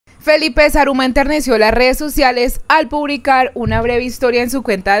Felipe Saruma enterneció las redes sociales al publicar una breve historia en su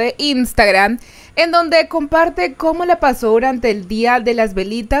cuenta de Instagram, en donde comparte cómo la pasó durante el día de las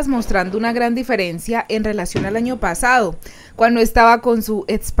velitas, mostrando una gran diferencia en relación al año pasado, cuando estaba con su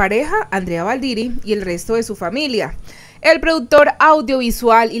expareja, ANDREAVALDIRI, y el resto de su familia. El productor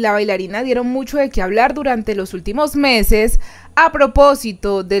audiovisual y la bailarina dieron mucho de qué hablar durante los últimos meses a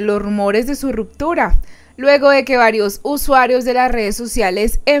propósito de los rumores de su ruptura, luego de que varios usuarios de las redes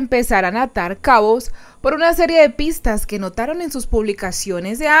sociales empezaran a atar cabos por una serie de pistas que notaron en sus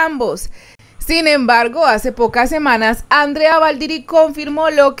publicaciones de ambos. Sin embargo, hace pocas semanas, ANDREAVALDIRI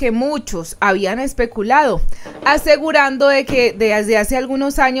confirmó lo que muchos habían especulado, asegurando de que desde hace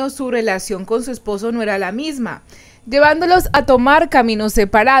algunos años su relación con su esposo no era la misma, llevándolos a tomar caminos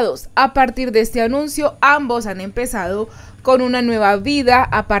separados. A partir de este anuncio, ambos han empezado con una nueva vida,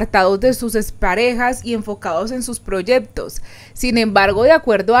 apartados de sus exparejas y enfocados en sus proyectos. Sin embargo, de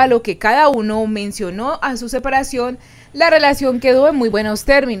acuerdo a lo que cada uno mencionó a su separación, la relación quedó en muy buenos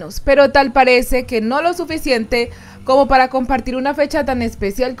términos, pero tal parece que no lo suficiente como para compartir una fecha tan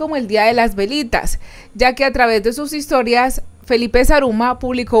especial como el Día de las Velitas, ya que a través de sus historias, Felipe Saruma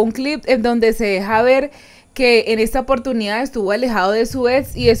publicó un clip en donde se deja ver que en esta oportunidad estuvo alejado de su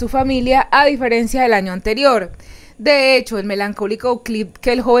ex y de su familia, a diferencia del año anterior. De hecho, el melancólico clip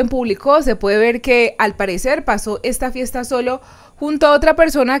que el joven publicó se puede ver que al parecer pasó esta fiesta solo junto a otra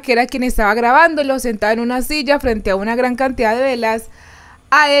persona que era quien estaba grabándolo, sentado en una silla frente a una gran cantidad de velas,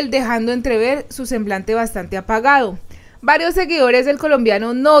 a él dejando entrever su semblante bastante apagado. Varios seguidores del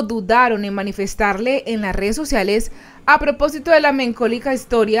colombiano no dudaron en manifestarle en las redes sociales a propósito de la melancólica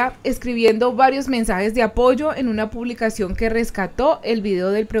historia, escribiendo varios mensajes de apoyo en una publicación que rescató el video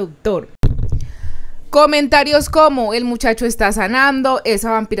del productor. Comentarios como: el muchacho está sanando,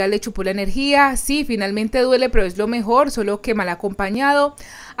 esa vampira le chupó la energía, sí, finalmente duele, pero es lo mejor, solo que mal acompañado.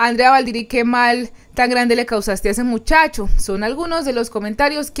 ANDREAVALDIRI, qué mal tan grande le causaste a ese muchacho. Son algunos de los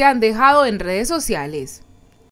comentarios que han dejado en redes sociales.